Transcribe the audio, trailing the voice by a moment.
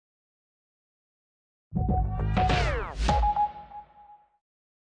Last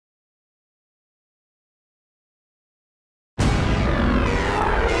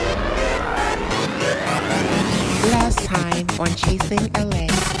time on Chasing LA.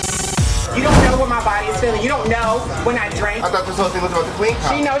 You don't know what my body is feeling. You don't know when I drank. I thought this whole thing was about the queen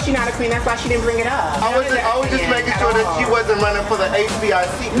cop. She knows she's not a queen. That's why she didn't bring it up. I was just making sure that she wasn't running for the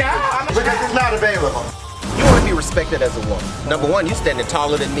HBIC. No, I'm not. Because it's not available. You want to be respected as a woman. Number one, you standing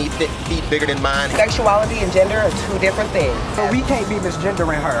taller than me, feet bigger than mine. Sexuality and gender are two different things. So we can't be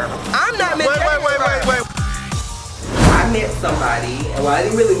misgendering her. I'm not misgendering her. Wait. I met somebody, and well, I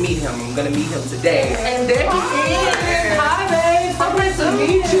didn't really meet him. I'm gonna meet him today. And there he is. Hi, babe. So great to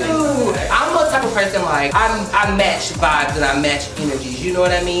meet you. I'm the type of person like I match vibes and I match energies. You know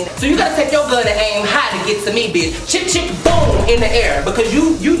what I mean? So you gotta take your gun and aim high to get to me, bitch. Chip, chip, boom in the air because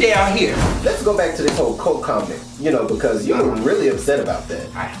you down here. Let's go back to this whole coke comment. You know, because you were really upset about that.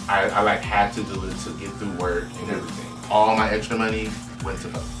 I like had to do it to get through work and everything. All my extra money went to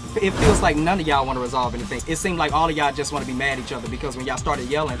her. It feels like none of y'all want to resolve anything. It seemed like all of y'all just want to be mad at each other because when y'all started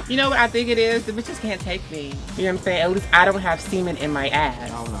yelling. You know what I think it is? The bitches can't take me. You know what I'm saying? At least I don't have semen in my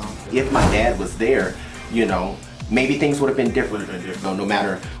ass. I don't know. If my dad was there, you know, maybe things would have been different. No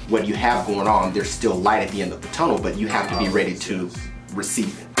matter what you have going on, there's still light at the end of the tunnel, but you have to be ready to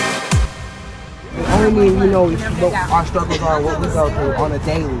receive it. Only me and you know what our struggles are, what we go through on a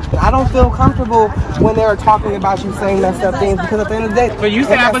daily. I don't feel comfortable when they're talking about you saying messed up things because at the end of the day. But you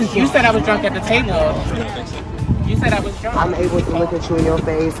said I was drunk at the table. You said I was drunk. I'm able to look at you in your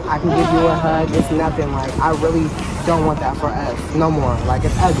face. I can give you a hug. It's nothing. Like I really don't want that for us no more. Like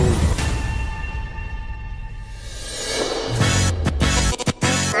it's ugly.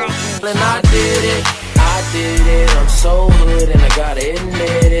 And I did it, I'm so hood and I gotta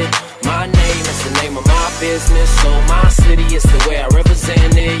admit it. My name is the name of my business, so my city is the way I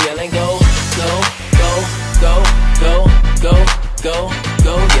represent it. Yelling go, go, go, go, go, go, go,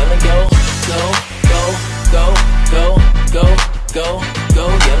 go, yelling go, go, go, go, go, go, go, go,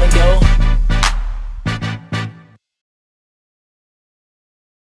 yelling go.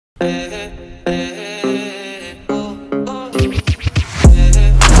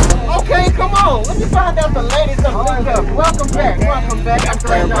 Okay, come on. Let me find out the ladies of LiqCour. Welcome back. Welcome back.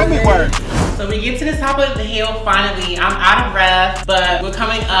 So we get to the top of the hill finally. I'm out of breath, but we're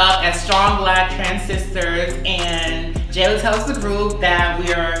coming up as strong black trans sisters, and Jaila tells the group that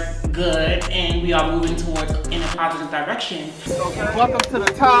we are good and we are moving towards in a positive direction. Welcome to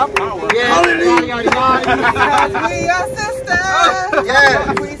the top. Yeah. Because we are sisters.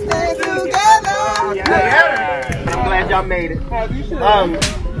 Yeah. We stay together. Yeah. I'm glad y'all made it.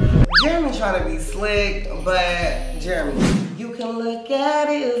 Jeremy trying to be slick, but Jeremy, you can look at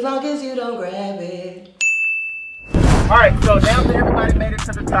it as long as you don't grab it. Alright, so now that everybody made it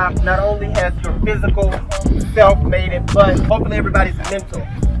to the top, not only has your physical self made it, but hopefully everybody's mental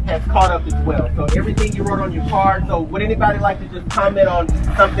has caught up as well. So everything you wrote on your card, so would anybody like to just comment on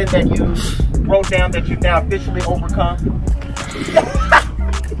something that you wrote down that you've now officially overcome?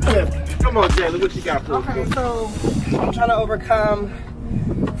 Come on, Jaila, what you got for us? Okay, so I'm trying to overcome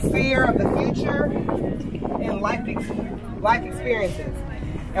fear of the future and life experiences.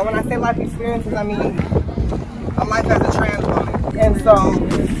 And when I say life experiences, I mean a life as a trans woman. And so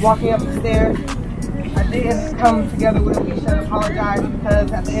walking up the stairs, I did come together with Alicia and apologize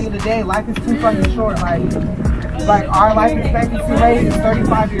because at the end of the day, life is too fucking short. Like our life expectancy rate is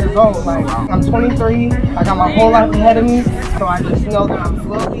 35 years old. Like I'm 23, I got my whole life ahead of me. So I just know that I'm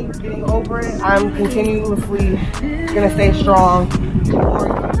slowly getting over it. I'm continuously gonna stay strong.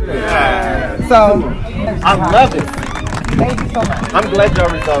 Yeah. So I love it. thank you so much. I'm glad y'all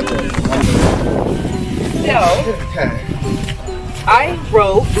resolved it. So I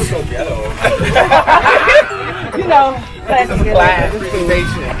wrote, you know,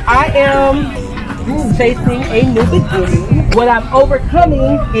 I am chasing a new beginning. What I'm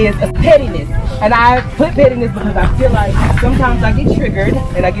overcoming is a pettiness. And I put pettiness because I feel like sometimes I get triggered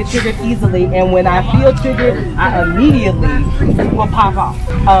and I get triggered easily. And when I feel triggered, I immediately will pop off.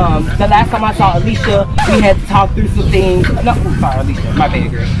 The last time I saw Alicia, we had to talk through some things. No, sorry, Alicia, my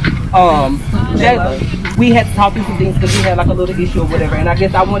bad girl. Jaila, we had to talk through some things because we had like a little issue or whatever. And I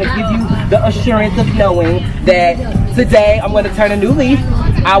guess I want to give you the assurance of knowing that today I'm going to turn a new leaf.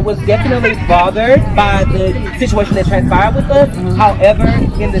 I was definitely bothered by the situation that transpired with us. However,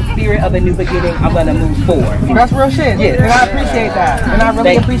 in the spirit of a new beginning, I'm going to move forward. That's real shit. Yes. And I appreciate that. And I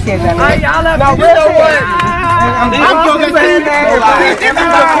really appreciate that. Y'all now, real shit.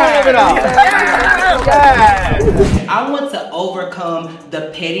 I want to overcome the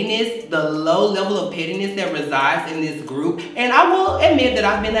pettiness, the low level of pettiness that resides in this group. And I will admit that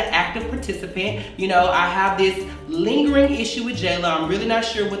I've been an active participant. You know, I have this lingering issue with Jaila. I'm really not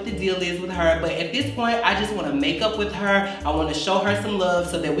sure what the deal is with her, but at this point, I just want to make up with her. I want to show her some love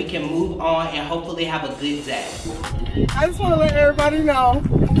so that we can move on and hopefully have a good day. I just want to let everybody know.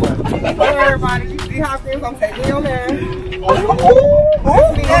 Everybody, you see Hawkins, I'm taking your man.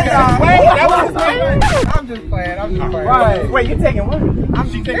 I'm just playing. Right. Wait, you taking what? I'm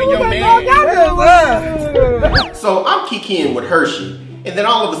taking your man. So I'm kikiing with Hershii, and then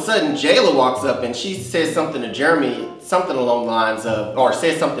all of a sudden Jaila walks up and she says something to Jeremy, something along the lines of, or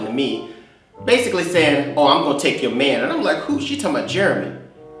says something to me, basically saying, oh, I'm gonna take your man. And I'm like, who? She talking about Jeremy.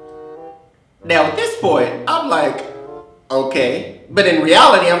 Now at this point, I'm like, okay. But in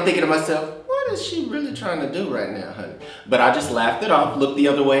reality, I'm thinking to myself, what is she really trying to do right now, honey? But I just laughed it off, looked the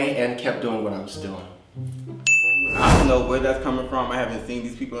other way, and kept doing what I was doing. I don't know where that's coming from. I haven't seen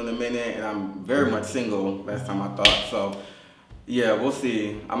these people in a minute, and I'm very much single last time I thought. So, yeah, we'll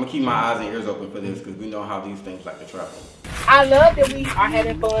see. I'm going to keep my eyes and ears open for this because we know how these things like to travel. I love that we are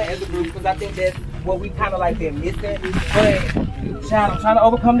having fun as a group because I think that's what we kind of like been missing. But, child, I'm trying to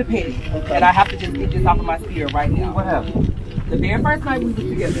overcome the petty. Okay. And I have to just get this off of my spirit right now. What happened? The very first night we were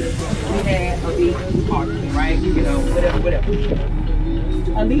together, we had a big party, right? You know, whatever.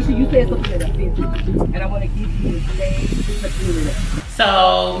 Alicia, you said something that offended me, and I want to give you the same opportunity.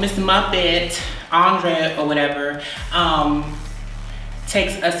 So, Mr. Muppet, André, or whatever,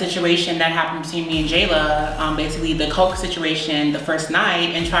 takes a situation that happened between me and Jaila, basically the coke situation the first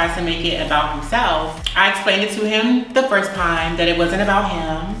night, and tries to make it about himself. I explained it to him the first time that it wasn't about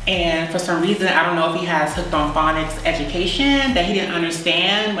him, and for some reason, I don't know if he has hooked on phonics education that he didn't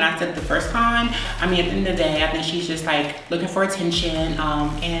understand when I said it the first time. I mean, at the end of the day, I think she's just like looking for attention,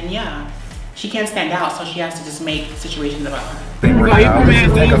 and yeah. She can't stand out, so she has to just make situations about her. Okay, the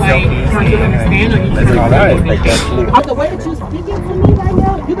way that you're speaking to me right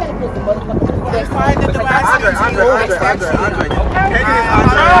now, you better put some motherfuckers. That's fine.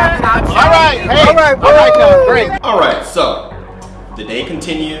 All right, so the day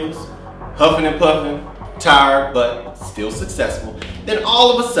continues, huffing and puffing, tired, but still successful. Then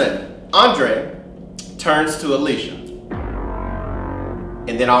all of a sudden, André turns to Alicia,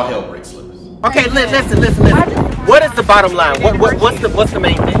 and then all hell breaks loose. Okay, listen. What is the bottom line? What's the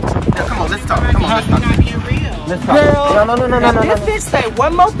main thing? Now, come on, let's talk. Let's talk. Girl, No. This bitch say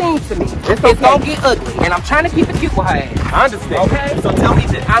one more thing to me. It's gonna get ugly, and I'm trying to keep it cute with her ass. I understand. Okay? So tell me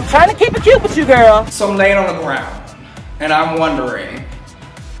this. I'm trying to keep it cute with you, girl. So I'm laying on the ground, and I'm wondering,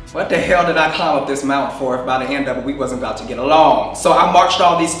 what the hell did I climb up this mountain for if by the end of it we wasn't about to get along? So I marched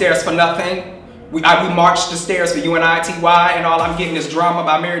all these stairs for nothing. We marched the stairs for UNITY, and all I'm getting is drama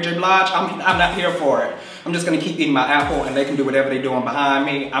by Mary J. Blige. I'm not here for it. I'm just gonna keep eating my apple, and they can do whatever they're doing behind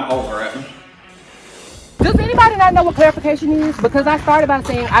me. I'm over it. Does anybody not know what clarification is? Because I started by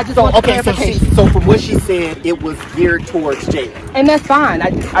saying I just want clarification. So from what she said, it was geared towards Jaila. And that's fine.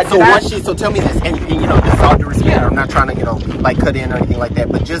 So tell me this, and you know, this is all due respect. Yeah. I'm not trying to, you know, like cut in or anything like that,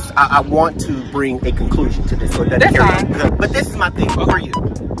 but just I want to bring a conclusion to this so it doesn't carry on. But this is my thing. Who are you?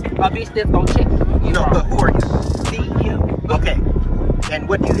 A bitch that's gonna check you. No, but who are you? You. Okay. And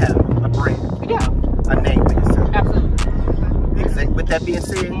what do you have? A brand? Yeah. A name for yourself? Absolutely. Exactly. With that being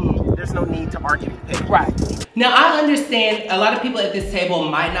said, there's no need to argue. Right. Now, I understand a lot of people at this table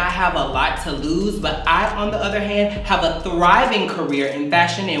might not have a lot to lose, but I, on the other hand, have a thriving career in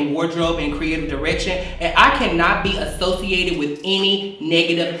fashion and wardrobe and creative direction, and I cannot be associated with any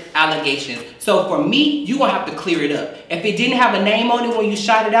negative allegations. So for me, you're gonna have to clear it up. If it didn't have a name on it when you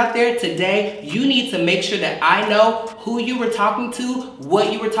shot it out there today, you need to make sure that I know who you were talking to,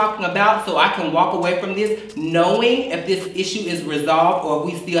 what you were talking about, so I can walk away from this knowing if this issue is resolved or if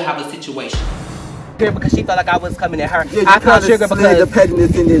we still have a situation. Because she felt like I was coming at her. Yeah, I called Sugar because the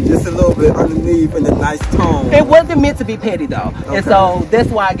pettiness in there just a little bit underneath and a nice tone. It wasn't meant to be petty though. Okay. And so that's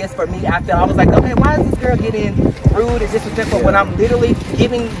why I guess for me, I was like, okay, why is this girl getting rude and disrespectful when I'm literally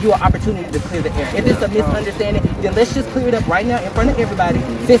giving you an opportunity to clear the air? If it's a misunderstanding, then let's just clear it up right now in front of everybody.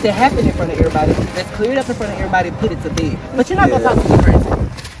 Since it happened in front of everybody, let's clear it up in front of everybody and put it to bed. But you're not gonna talk to me crazy.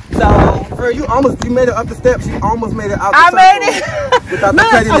 So, girl, you made it up the steps. You almost made it out the I made it. Without the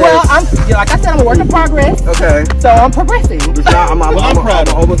pettiness. Well, like I said, I'm a work in progress. Okay. So I'm progressing. I'm proud.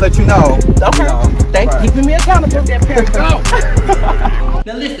 I'll always let you know. Okay. Thanks for keeping me accountable.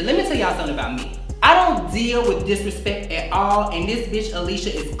 Now listen, let me tell y'all something about me. I don't deal with disrespect at all, and this bitch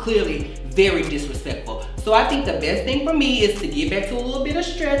Alicia is clearly very disrespectful. So I think the best thing for me is to get back to a little bit of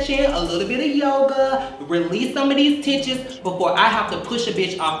stretching, a little bit of yoga, release some of these tensions before I have to push a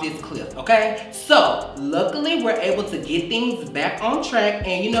bitch off this cliff, okay? So luckily we're able to get things back on track,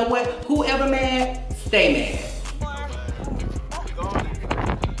 and you know what? Whoever mad, stay mad.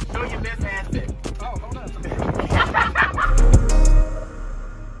 Show your best asset.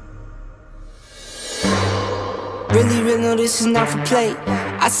 Really, no, this is not for play.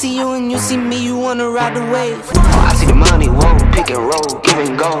 I see you and you see me, you wanna ride the wave. I see the money, whoa, pick and roll, give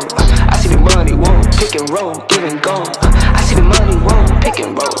and go. I see the money, whoa, pick and roll, give and go. I see the money, whoa, pick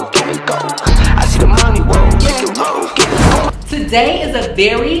and roll, give and go. I see the money, whoa, pick and roll, give and go. Today is a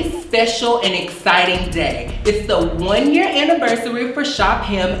very special and exciting day. It's the 1-year anniversary for Shop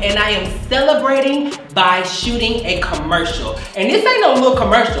Him, and I am celebrating by shooting a commercial. And this ain't no little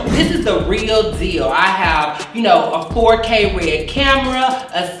commercial. This is the real deal. I have, you know, a 4K red camera,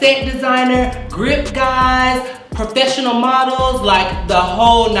 a set designer, grip guys, professional models, like the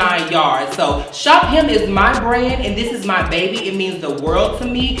whole 9 yards. So Shop Him is my brand, and this is my baby. It means the world to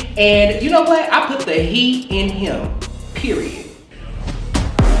me. And you know what? I put the heat in him, period.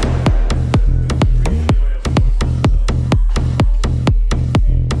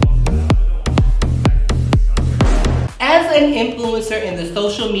 As an influencer in the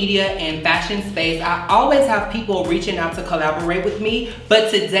social media and fashion space, I always have people reaching out to collaborate with me, but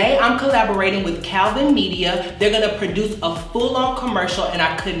today I'm collaborating with Calvin Media. They're gonna produce a full-on commercial, and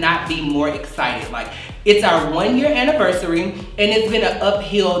I could not be more excited. Like, it's our 1-year anniversary, and it's been an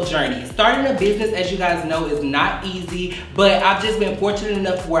uphill journey. Starting a business, as you guys know, is not easy, but I've just been fortunate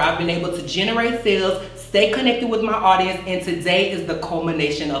enough where I've been able to generate sales, stay connected with my audience, and today is the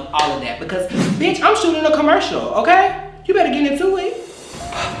culmination of all of that. Because, bitch, I'm shooting a commercial, okay? You better get into it.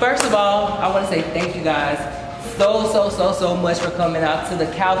 First of all, I want to say thank you guys so much for coming out to the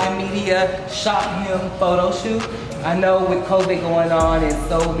Calvin Media Shop Him photo shoot. I know with COVID going on and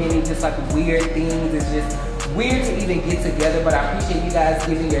so many just like weird things, it's just weird to even get together, but I appreciate you guys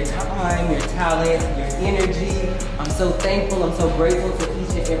giving your time, your talent, your energy. I'm so thankful, I'm so grateful to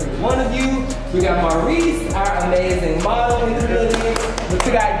each and every one of you. We got Maurice, our amazing model in the building.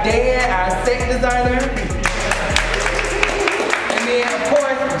 We got Dan, our set designer. And then, of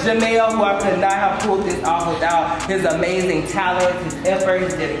course, Jamel, who I could not have pulled this off without his amazing talent, his effort,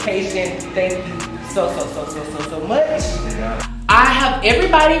 his dedication. Thank you so much. I have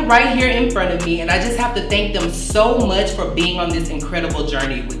everybody right here in front of me, and I just have to thank them so much for being on this incredible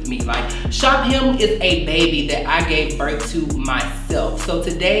journey with me. Like, Shop Him is a baby that I gave birth to myself. So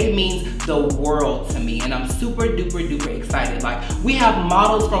today means the world to me, and I'm super duper excited. Like, we have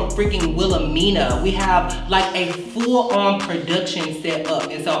models from freaking Wilhelmina. We have like a full-on production set up.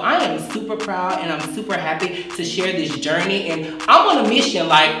 And so I am super proud and I'm super happy to share this journey. And I'm on a mission,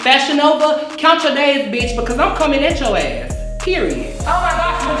 like, Fashion Nova, count your days, bitch, because I'm coming at your ass. Period. Oh my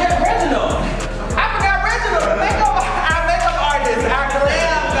gosh, forget Reginald. I forgot Reginald, our makeup artist, our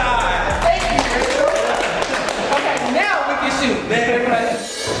glam guy. Thank you, Reginald. Okay, now we can shoot.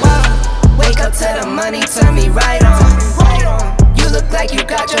 Wow, wake up to the money, turn me right on. You look like you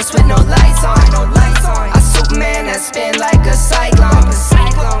got dressed with no lights on. A Superman that spin like a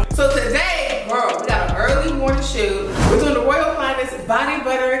cyclone. So today, bro, we got an early morning shoot. We're doing the Royal Flyness Body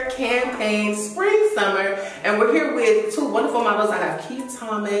Butter Campaign Spring Summer, and we're here with 2 wonderful models. I have Keith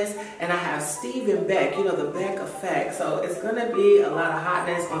Thomas and I have Stephen Beck, you know, the Beck effect. So it's gonna be a lot of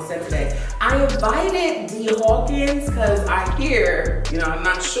hotness on set today. I invited D. Hawkins because I hear, you know, I'm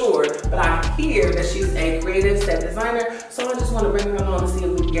not sure, but I hear that she's a creative set designer. So I just want to bring her on and see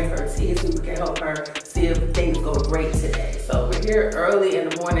if we can get her tea, see if we can help her, see if things go great today. So we're here early in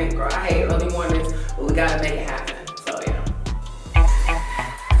the morning. Girl, I hate early mornings, but we gotta make it happen. So yeah.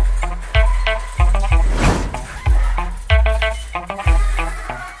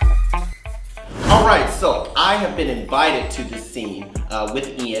 Alright, so I have been invited to this scene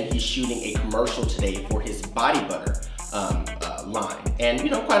with Ian. He's shooting a commercial today for his body butter line. And you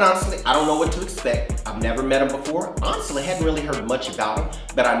know, quite honestly, I don't know what to expect. I've never met him before. Honestly, I hadn't really heard much about him,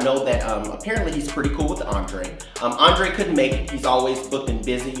 but I know that apparently he's pretty cool with André. André couldn't make it. He's always booked and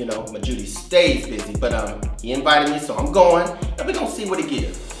busy, you know, my Judy stays busy, but he invited me, so I'm going, and we're gonna see what he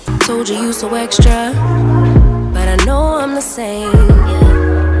gives. Told you so extra, but I know I'm the same.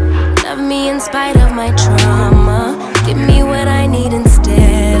 Yeah. Love me in spite of my trauma. Give me what I need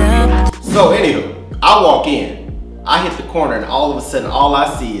instead of. So anywho, I walk in. I hit the corner and all of a sudden all I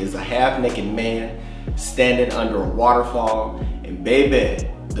see is a half-naked man standing under a waterfall, and baby,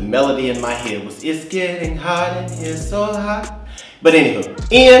 the melody in my head was, it's getting hot in here, so hot. But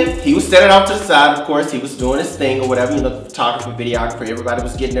anywho, Ian, he was standing off to the side. Of course, he was doing his thing or whatever. You know, the photographer, videographer, everybody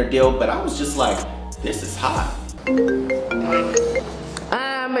was getting their deal. But I was just like, this is hot.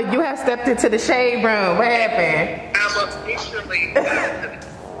 You have stepped into the shade room. What happened? I'm officially.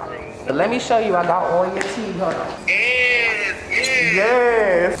 Let me show you. I got all your tea. Hold on.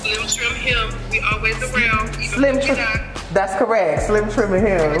 Yes. Slim trim him. We always around. Slim trim. That's correct. Slim trim and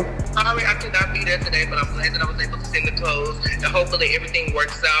him. Sorry, I could not be there today, but I'm glad that I was able to send the clothes. And hopefully everything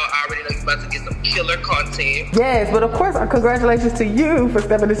works out. I already know you're about to get some killer content. Yes, but of course, congratulations to you for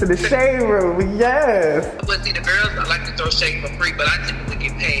stepping into the shade room. Yes. But see, the girls, I like to throw shade for free, but I typically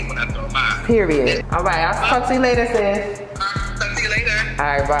get paid when I throw mine. Period. All right, I'll talk to you later, sis. Talk to you later. All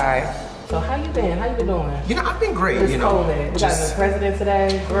right, bye. So how you been? How you been doing? You know, I've been great, It's you know. COVID. We got the president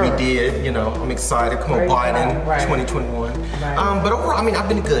today. Girl. We did, you know, I'm excited. Come on, Biden, Right. 2021. Right. But overall, I mean, I've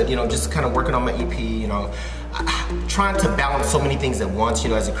been good, you know, just kind of working on my EP, you know, trying to balance so many things at once, you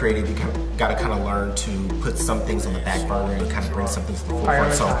know, as a creative, you got to kind of learn to put some things on the back burner and kind of bring some things to the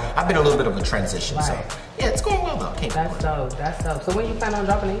forefront. So I've been a little bit of a transition. So yeah, it's going well though. That's dope. That's dope. So when you plan on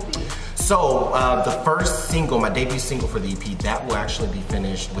dropping an EP? So the first single, my debut single for the EP, that will actually be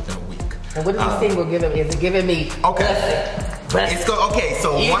finished within a week. And what is the single giving? Is it giving me? Okay. It's okay,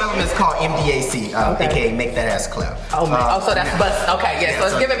 so one of them is called MDAC, aka Make That Ass Clap. Oh, so that's bust. Okay, yeah. So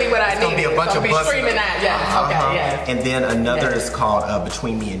it's giving me what I need. It's gonna be a bunch of bust. Streaming that, yeah. Okay, yeah. And then another is called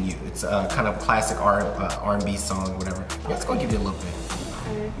Between Me and You. It's a kind of classic R&B song, whatever. Yeah, it's gonna give you a little bit.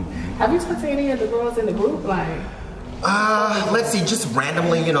 Have you talked to any of the girls in the group, like? Let's see, just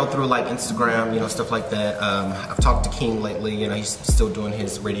randomly, you know, through like Instagram, you know, stuff like that. I've talked to King lately, you know, he's still doing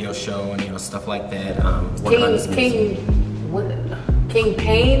his radio show and, you know, stuff like that. King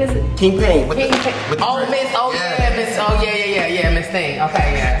Payne, is it? King Payne. Miss Thing.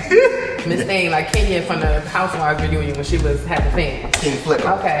 Okay, yeah. Miss Thing, like Kenya from the Housewives reunion when she had the fan. King Flipper.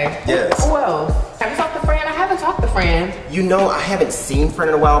 Okay. Yes. Who else? Have you talked to Fran? I haven't talked to Fran. You know, I haven't seen Fran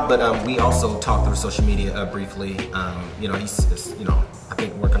in a while, but we also talked through social media briefly. You know, he's, you know, I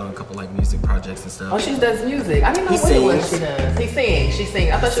think working on a couple like music projects and stuff. Oh, she does music. I didn't know what it was she does. She sings. She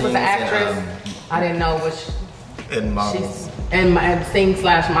sings. I thought she was an actress. I didn't know what she... And models. And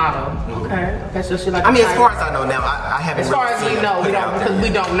sing/model. Okay, so she like. I mean, as far as I know now, I haven't. As far as we know, we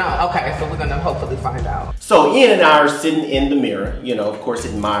don't know. Okay, so we're gonna hopefully find out. So Ian and I are sitting in the mirror, you know, of course,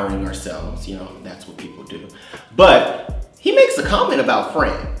 admiring ourselves. You know, that's what people do. But he makes a comment about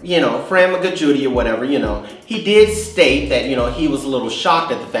Fran. You know, Fran Judy or whatever. You know, he did state that, you know, he was a little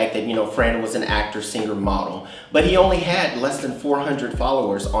shocked at the fact that, you know, Fran was an actor, singer, model, but he only had less than 400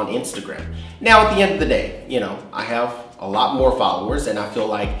 followers on Instagram. Now, at the end of the day, you know, I have a lot more followers, and I feel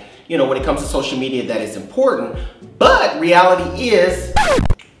like, you know, when it comes to social media, that is important. But reality is,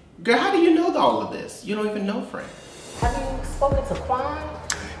 girl, how do you know all of this? You don't even know Fran. Have you spoken to Quan?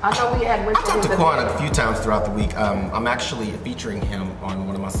 I know we had. I talked to Quan a few times throughout the week. I'm actually featuring him on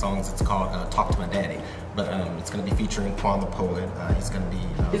one of my songs. It's called "Talk to My Daddy," but it's going to be featuring Quan The Poet. He's going to be.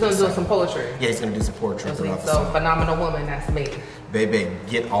 He's going to do some poetry. Yeah, he's going to do some poetry throughout the song. song. Phenomenal Woman, that's me. Baby,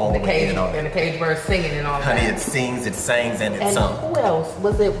 get all the way in on it. And the cage bird singing and all that. Honey, it sings, it sings, and it's sung. Who else?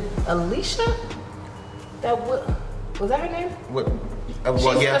 Was it Alicia? Was that her name? What? She's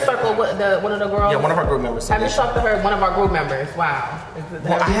in the circle with one of the girls. Yeah, one of our group members. Have you talked to her? One of our group members. Wow.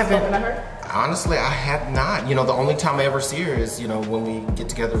 Well, I haven't. Spoken to her? Honestly, I have not. You know, the only time I ever see her is, you know, when we get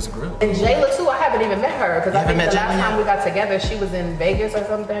together as a group. And Jaila too, I haven't even met her because I think the last time we got together, she was in Vegas or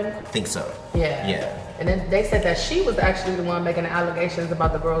something. I think so. Yeah. Yeah. And then they said that she was actually the one making the allegations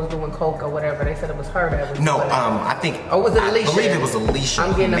about the girls doing coke or whatever. They said it was her that was. No, I think. Or was it Alicia? I believe it was Alicia.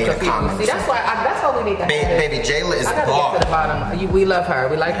 I'm getting them confused. See, that's why we need to have Baby, Jaila is bar. Get to the bottom. We love her.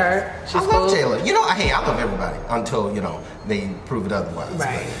 We like her. She's I love Jaila. You know, hey, I love everybody until, you know, they prove it otherwise.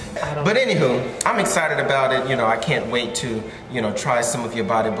 Right. But anywho, I'm excited about it. You know, I can't wait to, you know, try some of your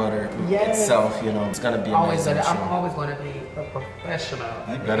body butter itself. You know, it's gonna be amazing. I'm always gonna be a professional.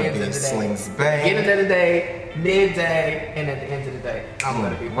 You better be slings bang. Beginning of the day, midday, and at the end of the day, I'm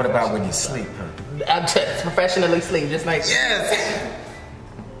gonna be. What about when you sleep? I'm just professionally sleep, just like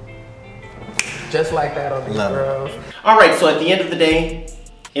just like that on these girls. All right, so at the end of the day,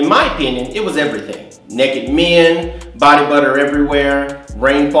 in my opinion, it was everything. Naked men, body butter everywhere,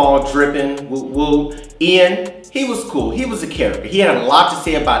 rainfall dripping, woo woo. Ian, he was cool. He was a character. He had a lot to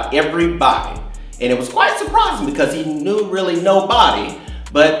say about everybody. And it was quite surprising because he knew really nobody,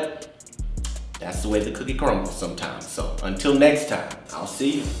 but that's the way the cookie crumbles sometimes. So until next time, I'll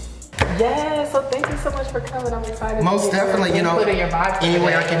see you. Yeah, so thank you so much for coming. I'm excited. Most definitely, you know, put in your body any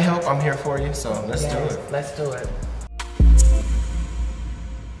way I can help, I'm here for you. So let's do it. Let's do it.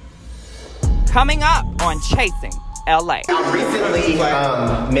 Coming up on Chasing LA. I recently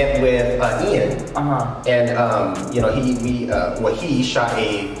met with Ian, and you know, he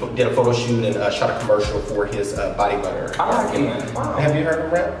did a photo shoot and shot a commercial for his body butter. Wow. Have you heard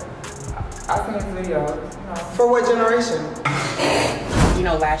him rap? I've seen his videos. For what generation? You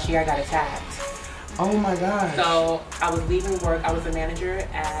know, last year I got attacked. Oh my God. So I was leaving work. I was a manager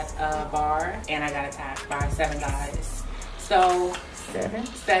at a bar, and I got attacked by 7 guys. So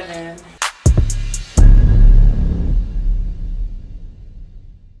 7.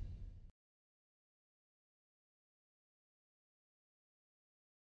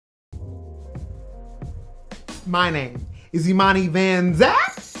 My name is Imani Van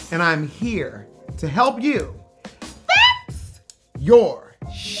Zach, and I'm here to help you fix your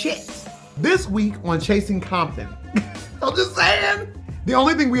shit. This week on Chasing Compton, I'm just saying, the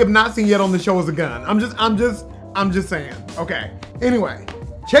only thing we have not seen yet on the show is a gun. I'm just saying, okay. Anyway,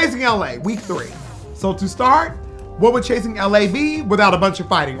 Chasing LA, week 3. So to start, what would Chasing LA be without a bunch of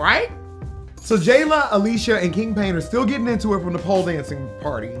fighting, right? So Jaila, Alicia, and King Payne are still getting into it from the pole dancing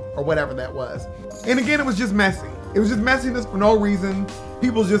party, or whatever that was. And again, it was just messy. It was just messiness for no reason.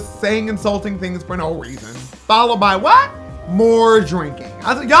 People just saying insulting things for no reason. Followed by what? More drinking.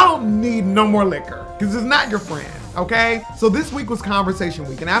 I said, y'all don't need no more liquor, because it's not your friend, okay? So this week was conversation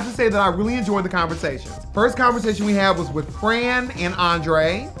week, and I have to say that I really enjoyed the conversations. First conversation we had was with Fran and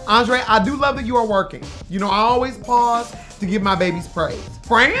André. André, I do love that you are working. You know, I always pause to give my babies praise.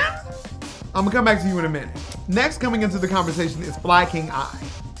 Fran? I'm gonna come back to you in a minute. Next coming into the conversation is Flykingi.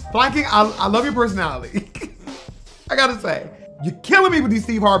 Flykingi, I love your personality. I gotta say, you're killing me with these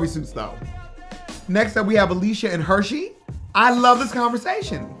Steve Harvey suits though. Next up we have Alicia and Hershii. I love this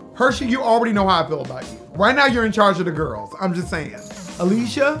conversation. Hershii, you already know how I feel about you. Right now you're in charge of the girls, I'm just saying.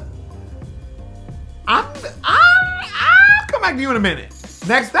 Alicia, I'll come back to you in a minute.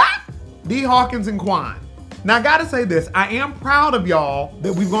 Next up, D. Hawkins and Quan. Now I gotta say this, I am proud of y'all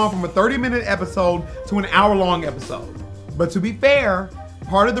that we've gone from a 30-minute episode to an hour-long episode. But to be fair,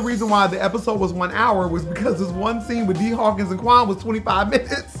 part of the reason why the episode was 1 hour was because this one scene with D. Hawkins and Quan was 25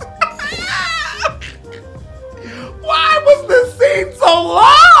 minutes. Why was this scene so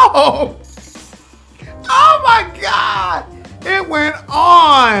long? Oh my God. It went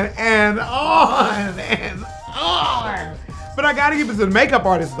on and on and on. But I gotta give it to the makeup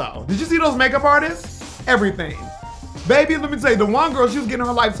artists though. Did you see those makeup artists? Everything. Baby, let me tell you, the one girl, she was getting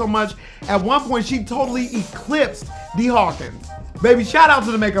her life so much, at one point she totally eclipsed D. Hawkins. Baby, shout out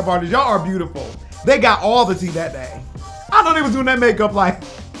to the makeup artists. Y'all are beautiful. They got all the tea that day. I thought they was doing that makeup like,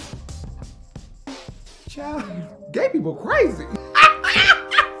 child, gay people crazy.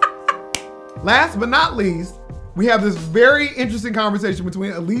 Last but not least, we have this very interesting conversation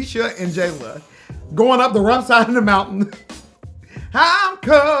between Alicia and Jaila going up the rough side of the mountain. I'm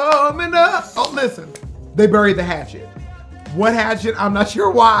coming up. Oh, listen, they buried the hatchet. What hatchet? I'm not sure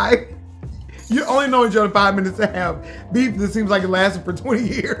why. You only know each other 5 minutes to have beef that seems like it lasted for 20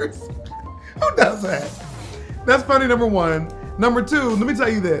 years. Who does that? That's funny, number one. Number two, let me tell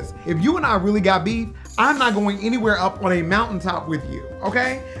you this. If you and I really got beef, I'm not going anywhere up on a mountaintop with you,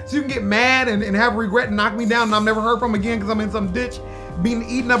 okay? So you can get mad and have regret and knock me down and I'm never heard from again because I'm in some ditch being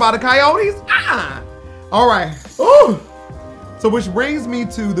eaten up by the coyotes? All right. Ooh. So which brings me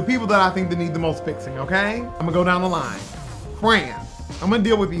to the people that I think that need the most fixing, okay? I'm gonna go down the line. Fran, I'm gonna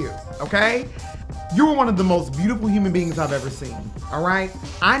deal with you, okay? You were one of the most beautiful human beings I've ever seen, all right?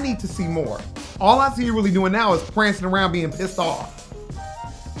 I need to see more. All I see you really doing now is prancing around being pissed off.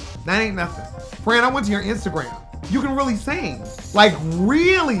 That ain't nothing. Fran, I went to your Instagram. You can really sing, like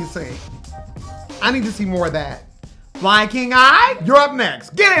really sing. I need to see more of that. Flykingi, you're up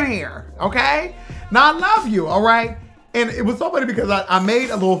next. Get in here, okay? Now I love you, all right? And it was so funny because I made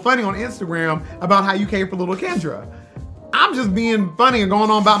a little funny on Instagram about how you came for little Kendra. I'm just being funny and going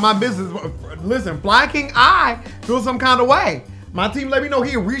on about my business. Listen, Flykingi feels some kind of way. My team let me know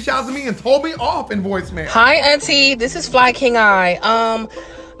he reached out to me and told me off in voicemail. Hi, Auntie. This is Flykingi.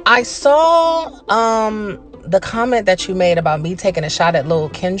 I saw the comment that you made about me taking a shot at little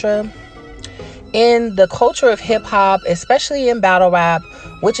Kendra. In the culture of hip hop, especially in battle rap,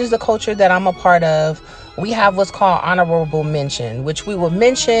 which is the culture that I'm a part of, we have what's called honorable mention, which we will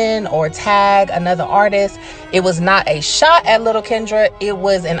mention or tag another artist. It was not a shot at little Kendra, it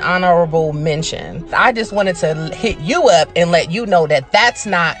was an honorable mention. I just wanted to hit you up and let you know that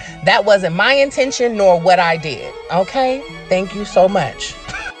that wasn't my intention nor what I did. Okay? Thank you so much.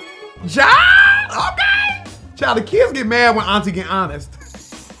 Child, okay. Child, the kids get mad when Auntie get honest.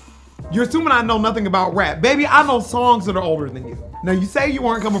 You're assuming I know nothing about rap. Baby, I know songs that are older than you. Now, you say you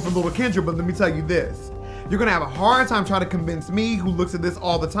weren't coming from little Kendra, but let me tell you this. You're gonna have a hard time trying to convince me, who looks at this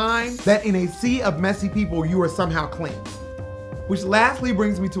all the time, that in a sea of messy people, you are somehow clean. Which lastly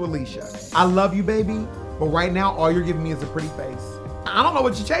brings me to Alicia. I love you, baby, but right now, all you're giving me is a pretty face. I don't know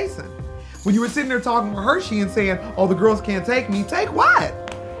what you're chasing. When you were sitting there talking with Hershii and saying, oh, the girls can't take me, take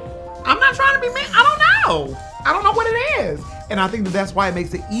what? I'm not trying to be mean, I don't know. I don't know what it is. And I think that that's why it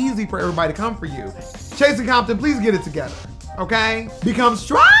makes it easy for everybody to come for you. Chasing Compton, please get it together, okay? Become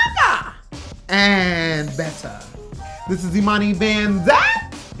stronger and better. This is Imani Van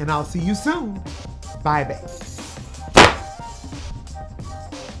Zant, and I'll see you soon. Bye, baby.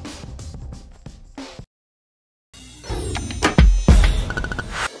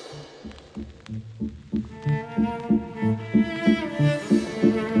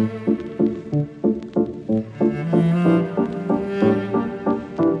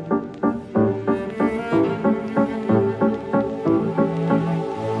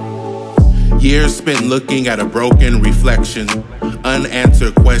 Years spent looking at a broken reflection,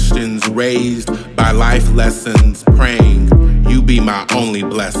 unanswered questions raised by life lessons, praying you be my only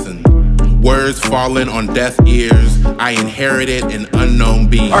blessing. Words falling on deaf ears, I inherited an unknown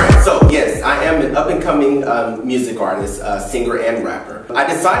being. All right, so yes, I am an up-and-coming music artist, singer and rapper. I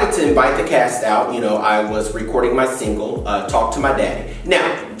decided to invite the cast out. You know, I was recording my single, Talk to My Daddy.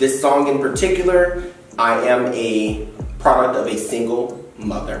 Now, this song in particular, I am a product of a single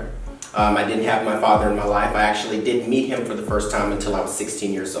mother. I didn't have my father in my life. I actually didn't meet him for the first time until I was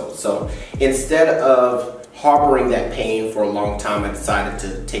 16 years old. So instead of harboring that pain for a long time, I decided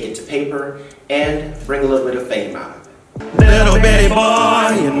to take it to paper and bring a little bit of fame out of it. Little bitty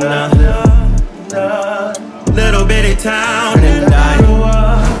boy in a little bitty town, and I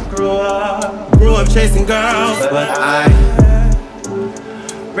grew up chasing girls, but I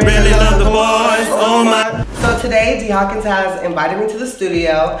really love the boys. Oh my. So today, D. Hawkins has invited me to the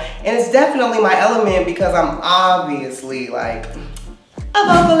studio, and it's definitely my element because I'm obviously like a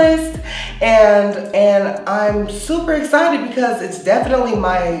vocalist, and I'm super excited because it's definitely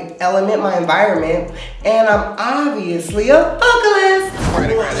my element, my environment, and I'm obviously a vocalist.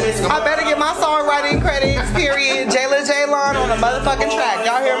 I better get my songwriting credits, period. Jalia Ja'Lone on the motherfucking track.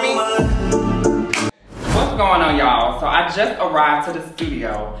 Y'all hear me? What's going on, y'all? So I just arrived to the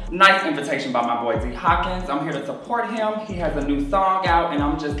studio. Nice invitation by my boy D. Hawkins. I'm here to support him. He has a new song out, and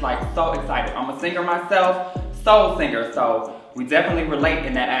I'm just like so excited. I'm a singer myself, soul singer, so we definitely relate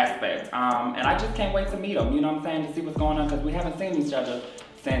in that aspect. And I just can't wait to meet him, you know what I'm saying, to see what's going on, because we haven't seen each other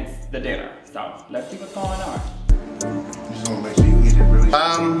since the dinner. So let's see what's going on. Just want to make sure you get it really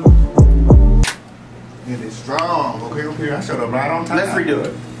get it strong. Okay, I showed up right on time. Let's redo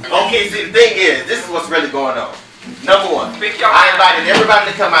it. Okay, see, the thing is, this is what's really going on. Number one, I invited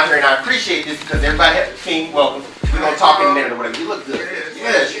everybody to come out here, and I appreciate this because everybody has a team. Well, we're going to talk in a minute or whatever. You look good.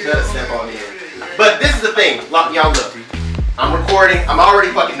 Yes, you does step on in. But this is the thing. Y'all look. I'm recording. I'm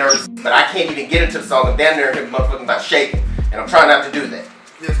already fucking nervous, but I can't even get into the song. I'm down there and motherfucking about shaking, and I'm trying not to do that.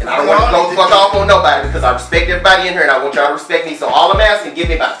 And I don't want to go fuck off on nobody because I respect everybody in here, and I want y'all to respect me. So all I'm asking, give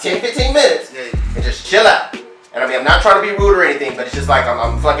me about 10-15 minutes and just chill out. And I mean, I'm not trying to be rude or anything, but it's just like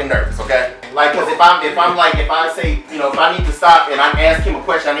I'm fucking nervous, okay? Like, cause if I say, you know, if I need to stop and I ask him a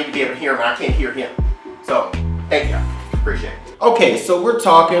question, I need to be able to hear him, and I can't hear him. So, thank you, appreciate it. Okay, so we're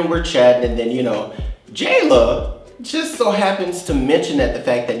talking, we're chatting, and then, you know, Jaila just so happens to mention that the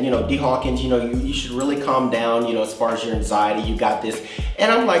fact that, you know, D. Hawkins, you know, you should really calm down, you know, as far as your anxiety, you got this.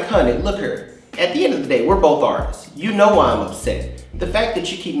 And I'm like, honey, look here, at the end of the day, we're both artists. You know why I'm upset. The fact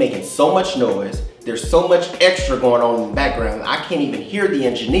that you keep making so much noise, there's so much extra going on in the background, I can't even hear the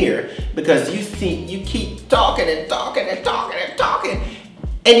engineer because you keep talking and talking and talking and talking,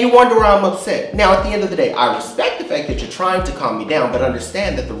 and you wonder why I'm upset. Now, at the end of the day, I respect the fact that you're trying to calm me down, but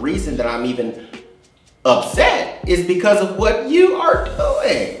understand that the reason that I'm even upset is because of what you are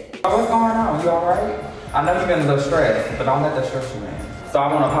doing. What's going on? You alright? I know you've been a little stressed, but don't let that stress you, man. So I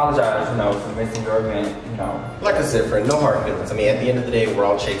want to apologize, you know, for missing your event, you know. Like I said, friend, no hard feelings. I mean, at the end of the day, we're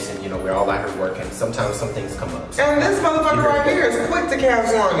all chasing, you know, we're all out here working. Sometimes some things come up. And this motherfucker right here is quick to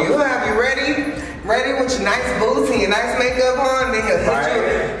cancel on you. He'll have you ready with your nice boots and your nice makeup on, then he'll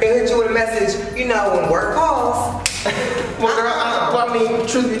hit you with a message, you know, when work calls. Well, girl, I mean,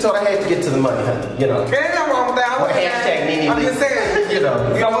 truth be told, I had to get to the money, honey, you know. There ain't nothing wrong with that. Or hashtag Nene. I'm just saying, you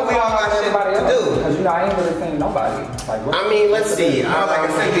know. We all got shit to do. Because, you know, I ain't really seen nobody. Like, I mean, let's see. I'm like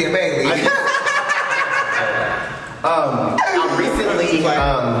a Cynthia Bailey. I recently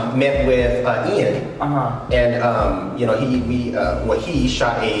met with Ian, and you know, he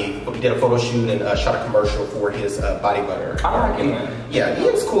did a photo shoot and shot a commercial for his body butter. I like Ian. Yeah,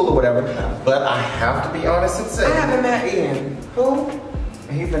 Ian's cool or whatever, but I have to be honest and say I haven't met Ian. Who?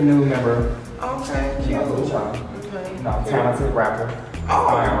 He's a new member Okay, cute. No, talented rapper.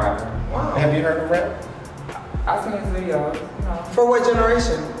 Fine rapper. Wow. Have you heard of rap? I've seen his videos. For what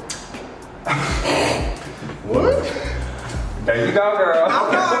generation? What? There you go, girl.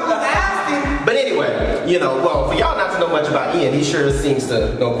 I'm just asking. But anyway, you know, well, for y'all not to know much about Ian, he sure seems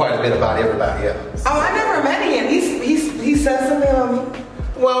to know quite a bit about everybody else. Oh, I never met Ian. He said something on me.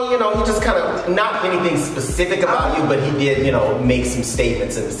 Well, you know, he just kind of, not anything specific about you, but he did, you know, make some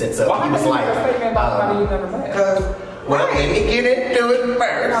statements in the sense of, he was like, well, let me get into it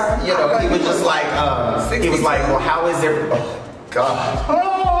first. You know, he was just like, well, how is there, oh, God.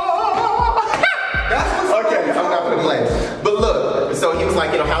 Okay, I'm not gonna play. But look, so he was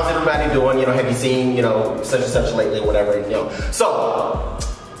like, you know, how's everybody doing? You know, have you seen, you know, such and such lately or whatever, you know. So,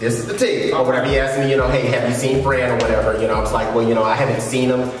 this is the tea, or whatever. He asked me, you know, hey, have you seen Fran or whatever? You know, I was like, well, you know, I haven't seen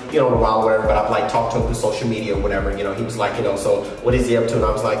him, you know, in a while or whatever, but I've like talked to him through social media or whatever. You know, he was like, you know, so what is he up to? And I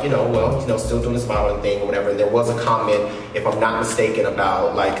was like, you know, well, you know, still doing this modeling thing or whatever. And there was a comment, if I'm not mistaken,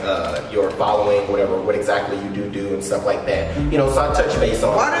 about like your following, whatever, what exactly you do and stuff like that. You know, so I touched base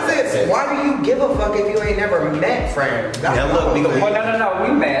on. Why do you give a fuck if you ain't never met Fran? Now look, we well, no,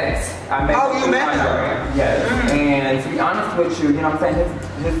 we met. I met. Oh, you met him? Yes. And to be honest with you, you know what I'm saying,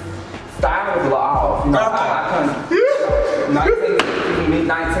 his style was a little off. You know, I couldn't.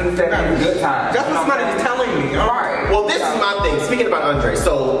 1970s, good time. That's what somebody's telling me. All right. Well, this is my thing. Speaking about Andre,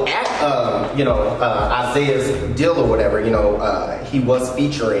 so at you know, Isaiah's deal or whatever, you know, he was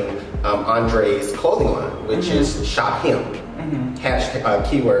featuring Andre's clothing line, which is shop him. Hashtag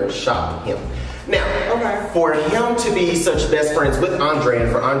keyword shop him. Now, for him to be such best friends with Andre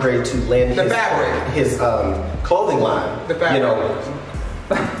and for Andre to lend his clothing line, you know.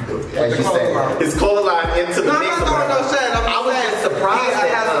 As you said, his clothing line into the mix. I was just surprised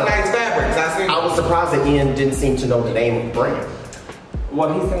that I was surprised that Ian didn't seem to know the name of the brand.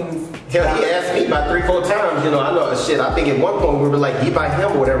 Well, he seems. Hell, he asked me about 3-4 times. You know, I know shit. I think at one point we were like, he by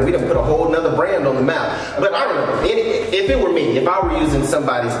him or whatever. We done put a whole nother brand on the map. But I don't know. If it were me, if I were using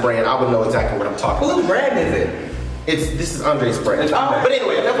somebody's brand, I would know exactly what I'm talking about. Whose brand is it? This is Andre's brand. But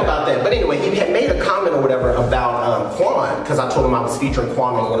anyway, enough about that. But anyway, he had made a comment or whatever about Quan, because I told him I was featuring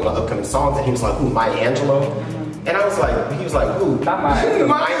Quan on one of my upcoming songs, and he was like, who, Maya Angelou? And I was like, he was like, who? Not Maya Angelou.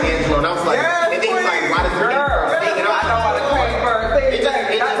 Maya Angelou. And I was like, and then he was like, why does it I know why the Queen bird thing.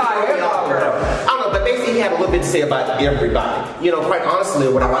 I don't know, but basically he had a little bit to say about everybody. You know, quite honestly,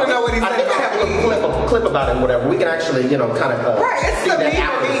 or whatever. I think I have a clip about it, whatever. We can actually, you know, kind of it's the me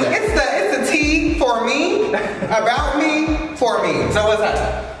for me. It's the T for me, about me, for me. So what's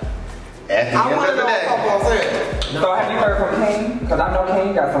that? I want to know what Copeland said. So have you heard from King? Because I know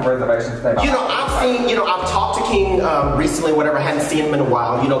King got some reservations today. You know, I've talked to King recently, whatever. I hadn't seen him in a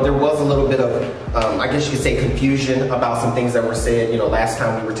while. You know, there was a little bit of, I guess you could say, confusion about some things that were said, you know, last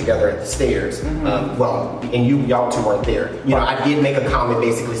time we were together at the stairs. Well, and y'all two weren't there. You know, I did make a comment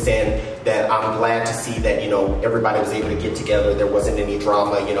basically saying that I'm glad to see that, you know, everybody was able to get together. There wasn't any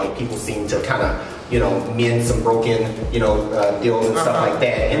drama. You know, people seemed to kind of, you know, mend some broken, you know, deals and stuff like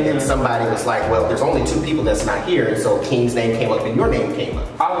that. And then somebody was like, well, there's only 2 people that's not here. And so King's name came up and your name came up.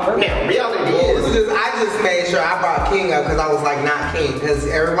 Now, reality is... I just made sure I brought King up because I was like, not King. Because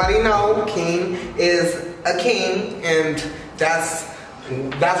everybody know King is a king and that's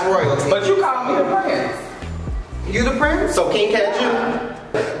royalty. But you call me the prince. You the prince? So King had you?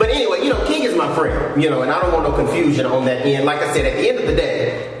 But anyway, you know, King is my friend, you know, and I don't want no confusion on that end. Like I said, at the end of the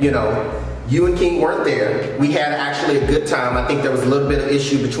day, you know, you and King weren't there. We had actually a good time. I think there was a little bit of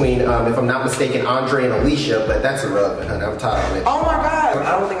issue between, if I'm not mistaken, André and Alicia, but that's irrelevant, honey. I'm tired of it. Oh my God.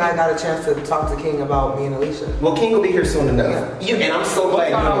 I don't think I got a chance to talk to King about me and Alicia. Well, King will be here soon enough. Yeah. And I'm so glad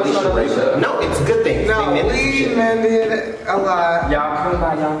you and Alicia. No, it's a good thing. No, we mended a lot. Y'all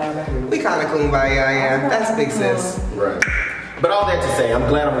kumbaya now, baby. We kind of kumbaya, yeah. That's big sis. Right. But all that to say, I'm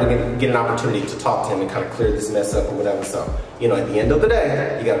glad I'm going to get an opportunity to talk to him and kind of clear this mess up or whatever. So, you know, at the end of the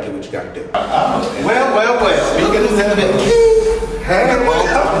day, you got to do what you got to do. Well. Speaking of that, hey,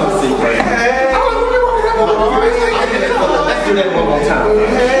 let's do that one more time.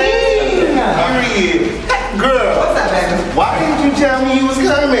 Girl, what's that, man? Why didn't you tell me you was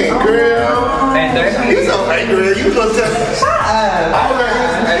coming, girl? And he's okay, girl. You supposed to tell me. Shut up.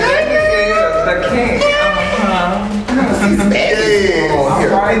 The king.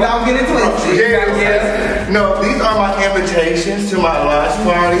 Don't get into it. No, these are my invitations to my launch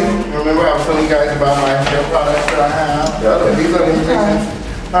party. Remember I was telling you guys about my hair products that I have? These are the invitations.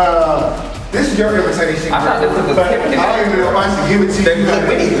 This is your invitation. I thought this was but I don't even know if I should give it to you. Look,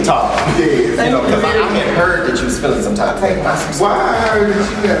 we need to talk. Yes. You know, because I had heard that you was feeling some type of thing. Why? I heard that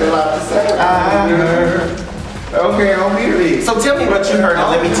you had a lot to say. I heard. Okay, I'm here. So tell me what you heard and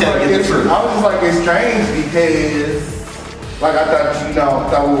let me tell you the truth. I was just like, it's strange because, like, I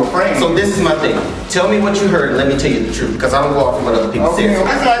thought we were friends. So this is my thing. Tell me what you heard and let me tell you the truth, because I don't go off of what other people say.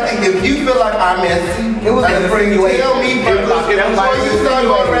 That's what I think. If you feel like I'm messy, it was as a friend, tell me first. Before you start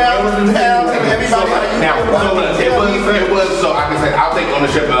going around town and everybody. It was so I can say I'll take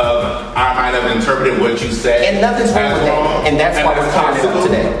ownership of I might have interpreted what you said. And nothing's wrong with that. And that's why we're calling it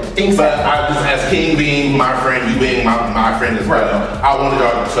today. But I just, as King being my friend, you being my friend as well, I wanted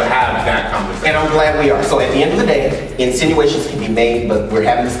y'all to have that conversation. And I'm glad we are. So at the end of the day, insinuations can be made, but we're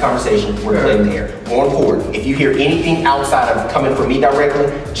having this conversation. We're clearing the air. Going forward, if you hear anything outside of coming from me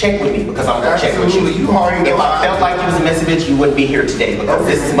directly, check with me, because I'm going to check with you. If I felt like you was a messy bitch, you wouldn't be here today, because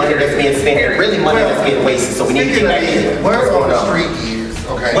this is money that's being spent and really money that's being wasted. So we need to get back in. Where's on the street is?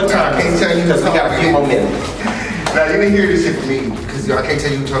 Okay. What time? I can't tell you because we got a few more minutes. Now you didn't hear this shit from me because I can't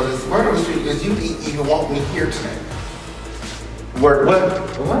tell you who told this. Word on the street is you didn't even want me here today. Word what?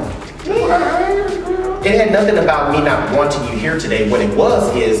 It had nothing about me not wanting you here today. What it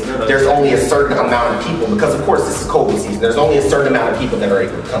was is there's only a certain amount of people, because of course this is COVID season. There's only a certain amount of people that are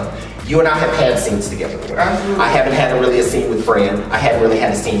able to come. You and I have had scenes together. I haven't had really a scene with Fran. I hadn't really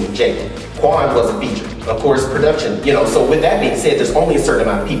had a scene with Jaila. Quan was a feature. Of course, production, so with that being said, there's only a certain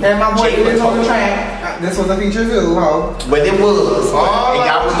amount of people. And my boy is on the track. This was a feature too, huh? Well, it was. All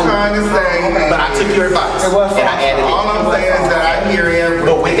I was trying to say. But I took your advice. It was. And I added it. All I'm saying is that I hear everything.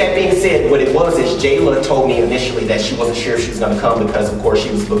 But with that being said, what it was is Jaila told me initially that she wasn't sure if she was going to come because, of course,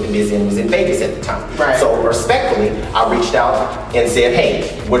 she was looking busy and was in Vegas at the time. Right. So respectfully, I reached out and said, hey,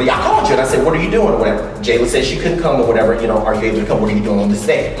 I called you and I said, what are you doing or whatever? Jaila said she couldn't come or whatever. Are you able to come? What are you doing on this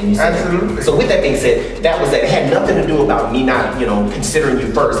day? And you said, absolutely. So with that being said, that was that. It had nothing to do about me not, considering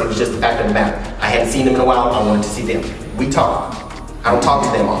you first. It was just the fact of the matter. I hadn't seen them in a while. I wanted to see them. We talked. I don't talk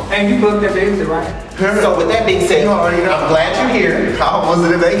to them all. And you booked their visit, right? So with that being said, I'm glad you're here. How was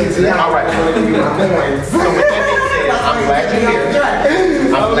it in Vegas? All right. So with that being said, I'm glad you're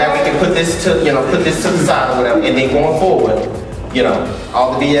here. I'm glad we can put this to the side or whatever, and then going forward,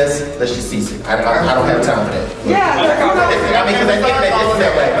 all the BS, let's just cease it. I don't have time for that. Because I think that gets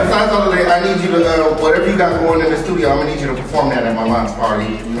that way. Besides all of that, I need you to, whatever you got going in the studio, I'm gonna need you to perform that at my mom's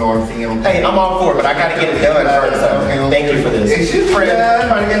party. You know what I'm saying? Hey, I'm all for it, but I gotta get it done first. Thank you for this. It's your friend.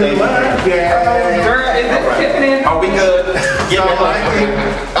 Trying to get it done. Girl, is this Tiffany? Are we good? Give me a hug.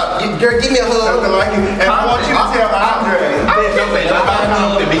 Girl, give me a hug. And I want you to tell Andre.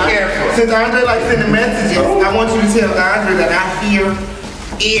 Be careful. Since Andre likes sending messages, I want you to tell Andre that I hear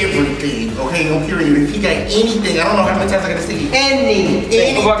everything, okay? I'm period. If he got anything, I don't know how many times I gotta say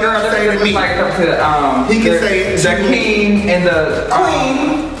anything. Well, girl, let me just like come to he can say the king and the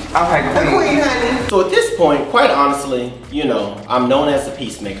queen. Okay, the queen, honey. So at this point, quite honestly, I'm known as a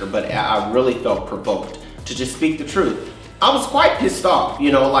peacemaker, but I really felt provoked to just speak the truth. I was quite pissed off,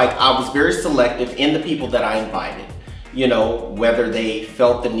 I was very selective in the people that I invited, whether they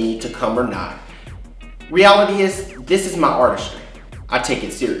felt the need to come or not. Reality is, this is my artistry. I take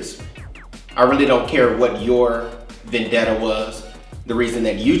it seriously. I really don't care what your vendetta was, the reason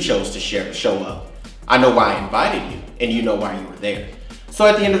that you chose to show up. I know why I invited you, and you know why you were there. So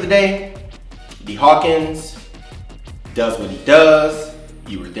at the end of the day, D. Hawkins does what he does.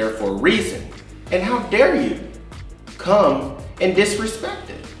 You were there for a reason. And how dare you come and disrespect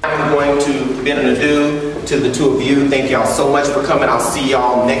it? I'm going to bid an adieu to the two of you. Thank y'all so much for coming. I'll see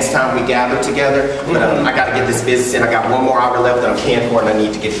y'all next time we gather together. But I gotta get this business in. I got one more hour left that I'm paying for, and I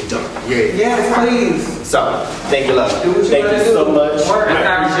need to get it done. Yeah. Yes, please. So, thank you, love. Thank you so much.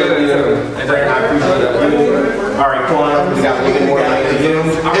 I appreciate you. I appreciate you. All right, Quan, we got a little more night to do. It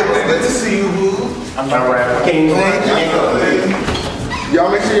was good to see you, boo. All right, King.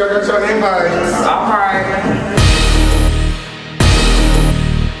 Y'all make sure y'all got your invites. All right.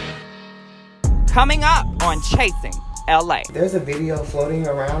 Coming up on Chasing LA. There's a video floating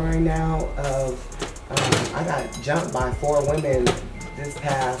around right now of I got jumped by 4 women this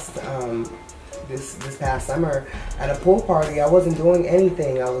past summer at a pool party. I wasn't doing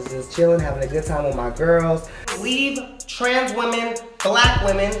anything. I was just chilling, having a good time with my girls. Leave trans women, black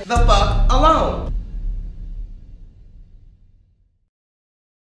women, the fuck alone.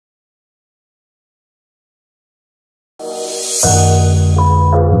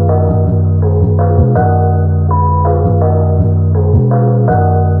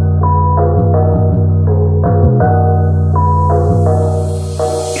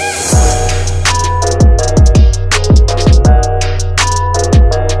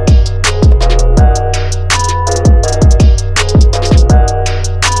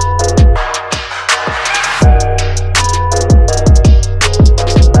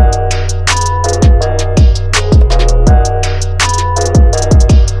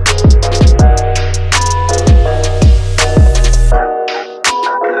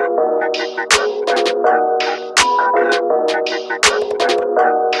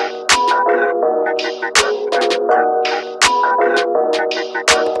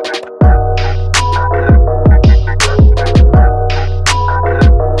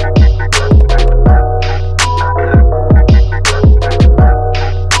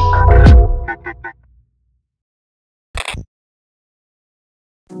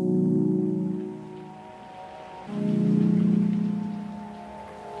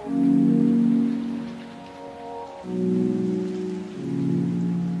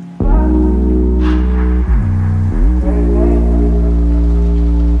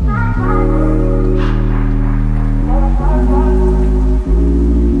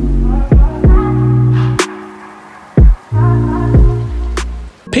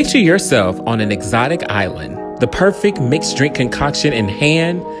 Picture yourself on an exotic island, the perfect mixed drink concoction in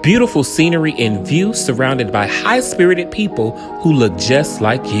hand, beautiful scenery in view, surrounded by high-spirited people who look just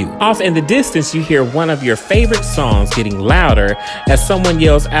like you. Off in the distance, you hear one of your favorite songs getting louder as someone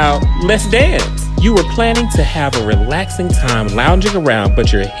yells out, "Let's dance." You were planning to have a relaxing time lounging around,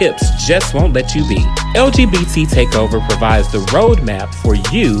 but your hips just won't let you be. LGBT Takeover provides the roadmap for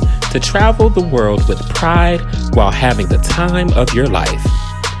you to travel the world with pride while having the time of your life.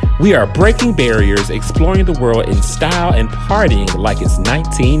 We are breaking barriers, exploring the world in style and partying like it's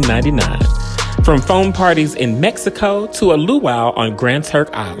 1999. From foam parties in Mexico to a luau on Grand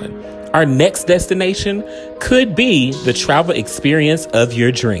Turk Island, our next destination could be the travel experience of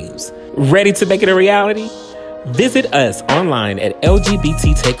your dreams. Ready to make it a reality? Visit us online at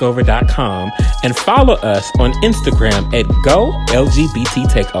lgbttakeover.com and follow us on Instagram at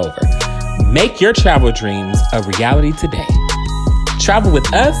GoLGBTTakeover. Make your travel dreams a reality today. Travel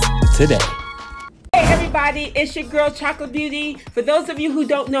with us today. Hey everybody, it's your girl Chocolate Beauty. For those of you who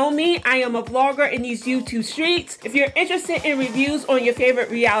don't know me, I am a vlogger in these YouTube streets. If you're interested in reviews on your favorite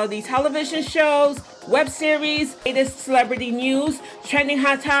reality television shows, web series, latest celebrity news, trending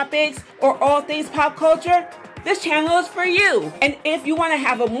hot topics, or all things pop culture, this channel is for you. And if you want to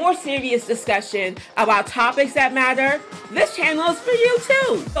have a more serious discussion about topics that matter, this channel is for you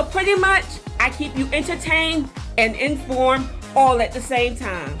too. So pretty much, I keep you entertained and informed all at the same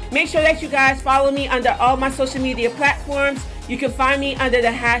time. Make sure that you guys follow me under all my social media platforms. You can find me under the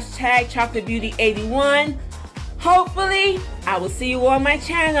hashtag ChocolateBeauty81. Hopefully, I will see you on my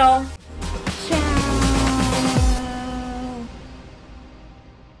channel. Ciao.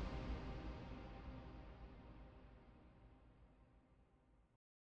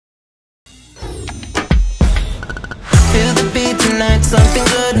 Feel the beat tonight, something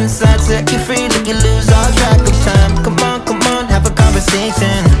good inside. Set you free, let you lose all track of time. Come on, have a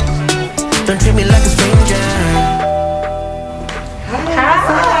conversation. Don't treat me like a stranger.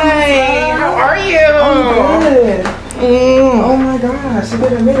 Hi, how are you? I'm good. Oh my gosh, it's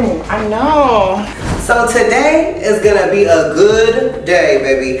been a minute. I know. So today is gonna be a good day,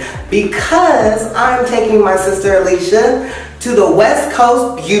 baby, because I'm taking my sister Alicia to the West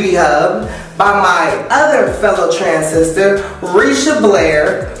Coast Beauty Hub by my other fellow trans sister, Risha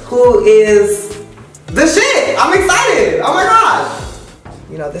Blair, who is the shit. I'm excited. Oh my gosh.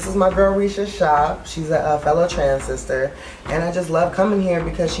 You know, this is my girl Risha's shop. She's a fellow trans sister, and I just love coming here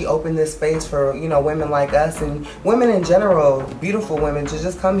because she opened this space for, you know, women like us and women in general, beautiful women, to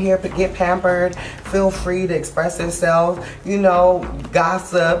just come here, get pampered, feel free to express themselves, you know,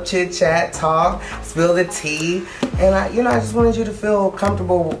 gossip, chit chat, talk, spill the tea. And I just wanted you to feel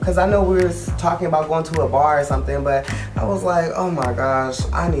comfortable, because I know we were talking about going to a bar or something, but I was like, oh my gosh,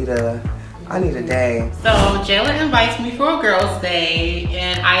 I need a day. So Jaila invites me for a girls' day,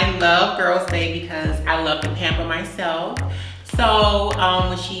 and I love girls' day because I love to pamper myself. So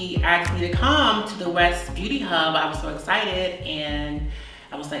when she asked me to come to the West Beauty Hub, I was so excited, and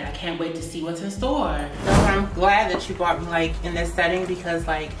I was like, I can't wait to see what's in store. So I'm glad that you brought me like in this setting, because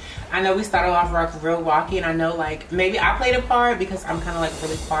like I know we started off real walky, and I know like maybe I played a part because I'm kind of like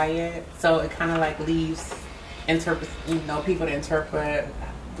really quiet, so it kind of like leaves people to interpret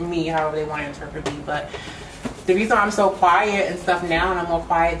me however they want to interpret me. But the reason I'm so quiet and stuff now, and I'm more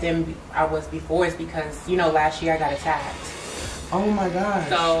quiet than I was before, is because, you know, last year I got attacked. Oh my gosh.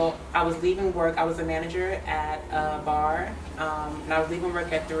 So I was leaving work. I was a manager at a bar, and I was leaving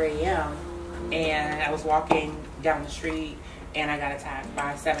work at 3 a.m. and I was walking down the street and I got attacked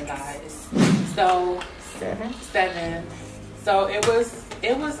by 7 guys. So seven. So it was.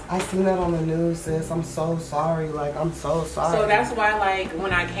 I seen that on the news, sis. I'm so sorry. Like, I'm so sorry. So that's why, like,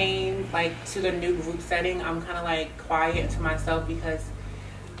 when I came, like, to the new group setting, I'm kind of, like, quiet to myself, because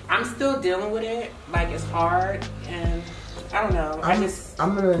I'm still dealing with it. Like, it's hard, and I don't know.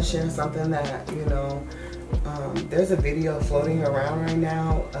 I'm going to share something that, you know, there's a video floating around right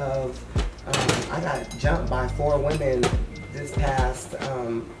now of, I got jumped by 4 women this past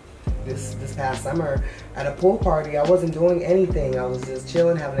summer at a pool party. I wasn't doing anything. I was just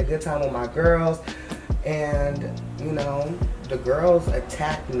chilling, having a good time with my girls, and you know, the girls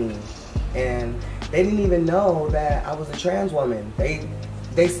attacked me, and they didn't even know that I was a trans woman.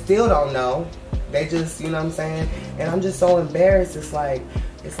 They still don't know. They just, you know what I'm saying? And I'm just so embarrassed. It's like,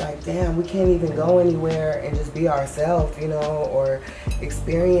 it's like, damn, we can't even go anywhere and just be ourselves, you know, or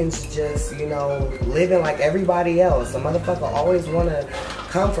experience just, you know, living like everybody else. A motherfucker always want to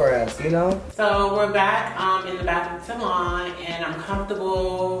come for us, you know? So we're back in the bathroom salon, and I'm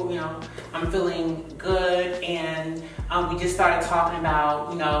comfortable, you know, I'm feeling good, and we just started talking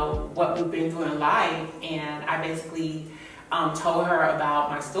about, you know, what we've been through in life, and I basically told her about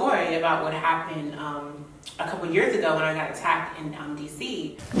my story, about what happened a couple years ago when I got attacked in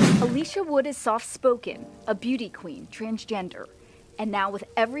DC. Alicia Wood is soft-spoken, a beauty queen, transgender. And now with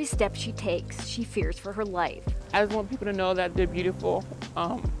every step she takes, she fears for her life. I just want people to know that they're beautiful.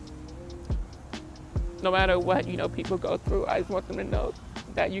 No matter what, you know, people go through, I just want them to know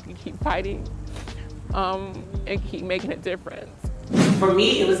that you can keep fighting and keep making a difference. For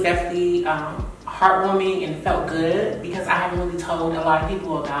me, it was definitely heartwarming and felt good because I haven't really told a lot of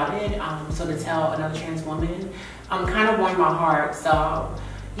people about it. So to tell another trans woman kind of warmed my heart. So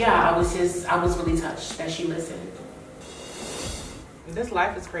yeah, I was really touched that she listened. This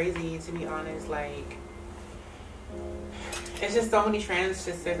life is crazy, to be honest. Like, it's just so many trans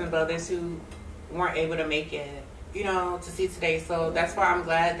sisters and brothers who weren't able to make it, you know, to see today. So that's why I'm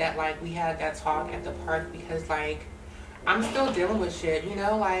glad that, like, we had that talk at the park, because, like, I'm still dealing with shit, you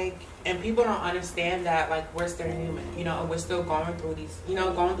know, like, and people don't understand that, like, we're still human, you know, and we're still going through these, you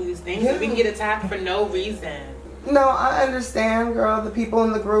know, things. Yeah. We can get attacked for no reason. No, I understand, girl, the people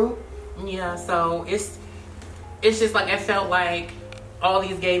in the group. Yeah, so it's just like, I felt like all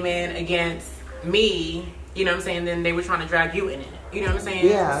these gay men against me, you know what I'm saying, then they were trying to drag you in it, you know what I'm saying?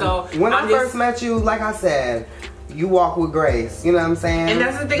 Yeah. So when I first met you, like I said, you walk with grace, you know what I'm saying? And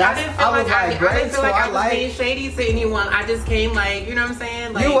that's the thing, I didn't feel like I was being shady to anyone. I just came like, you know what I'm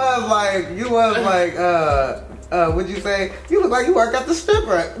saying? Like, you was like, what'd you say? You look like you work at the strip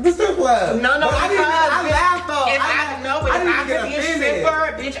club. No, I laughed though. If I could be a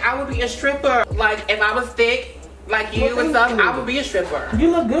stripper, bitch, I would be a stripper. Like, if I was thick, like you and stuff, I would be a stripper. You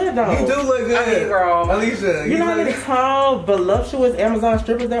look good though. You do look good. I mean, girl. Alicia, you know how many tall, voluptuous Amazon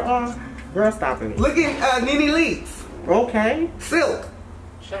strippers there are? Girl, stop it. Look at Nene Leakes. Okay. Silk.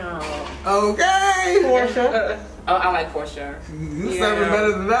 Child. Okay. Portia. Oh, I like Portia. You serving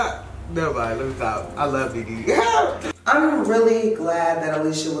better than that. Never mind, let me stop. I love Nene. I'm really glad that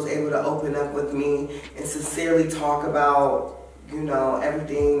Alicia was able to open up with me and sincerely talk about, you know,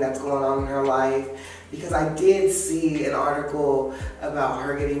 everything that's going on in her life. Because I did see an article about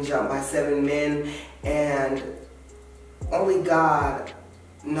her getting jumped by 7 men, and only God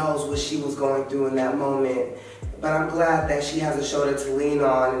knows what she was going through in that moment. But I'm glad that she has a shoulder to lean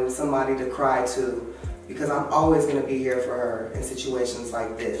on and somebody to cry to, because I'm always gonna be here for her in situations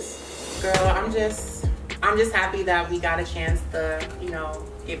like this. Girl, I'm just happy that we got a chance to, you know,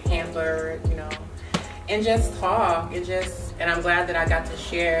 get pampered, you know, and just talk, and I'm glad that I got to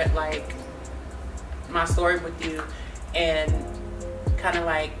share, like, my story with you, and kind of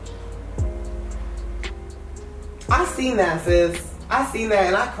like, I seen that, sis. I seen that,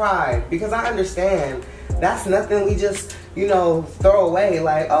 and I cried, because I understand that's nothing we just, you know, throw away.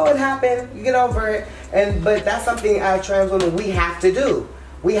 Like, oh, it happened, you get over it. But that's something as trans women we have to do.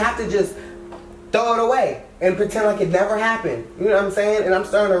 We have to just throw it away and pretend like it never happened. You know what I'm saying? And I'm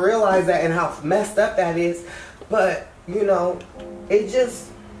starting to realize that and how messed up that is. But, you know, it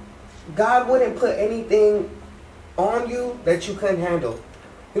just, God wouldn't put anything on you that you couldn't handle.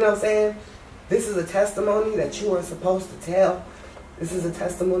 You know what I'm saying? This is a testimony that you are supposed to tell. This is a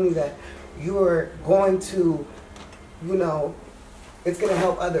testimony that you are going to, you know, it's going to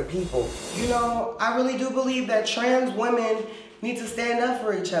help other people. You know, I really do believe that trans women need to stand up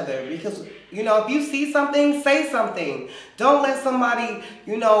for each other, because, you know, if you see something, say something. Don't let somebody,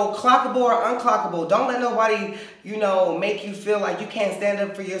 you know, clockable or unclockable. Don't let nobody, you know, make you feel like you can't stand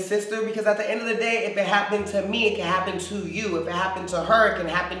up for your sister, because at the end of the day, if it happened to me, it can happen to you. If it happened to her, it can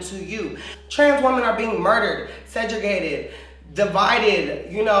happen to you. Trans women are being murdered, segregated, divided,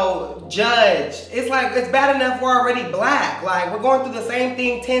 you know, judged. It's like, it's bad enough we're already black. Like, we're going through the same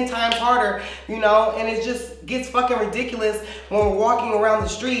thing 10 times harder, you know, and it just gets fucking ridiculous when we're walking around the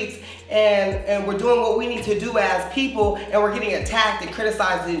streets and we're doing what we need to do as people, and we're getting attacked and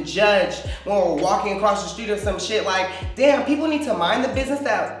criticized and judged when we're walking across the street or some shit. Like, damn, people need to mind the business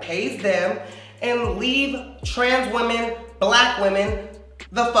that pays them and leave trans women, black women,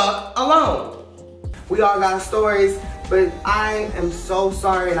 the fuck alone. We all got stories, but I am so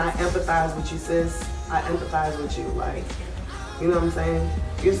sorry, and I empathize with you, sis. I empathize with you, like, you know what I'm saying?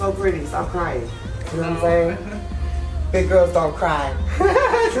 You're so pretty, stop crying. You know what I'm saying? Big girls don't cry.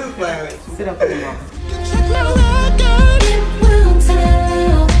 Just play with you. Sit up for the mom.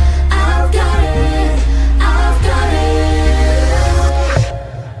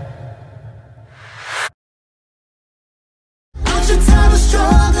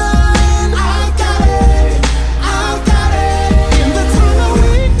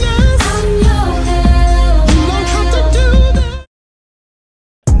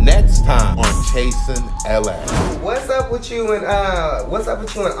 you and what's up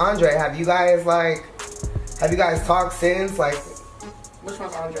with you and André? Have you guys talked since? Like, which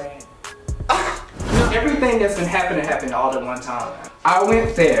one's André? You know, everything that's been happened all at one time. I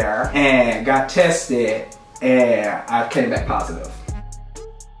went there and got tested and I came back positive.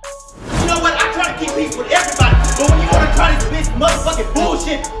 You know what? I try to keep peace with everybody, but when you want to try this motherfucking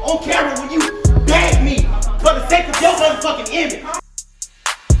bullshit on camera, when you bag me for the sake of your motherfucking image.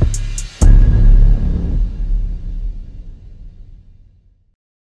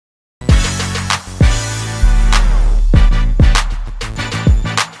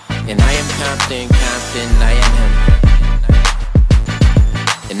 And I am Compton, I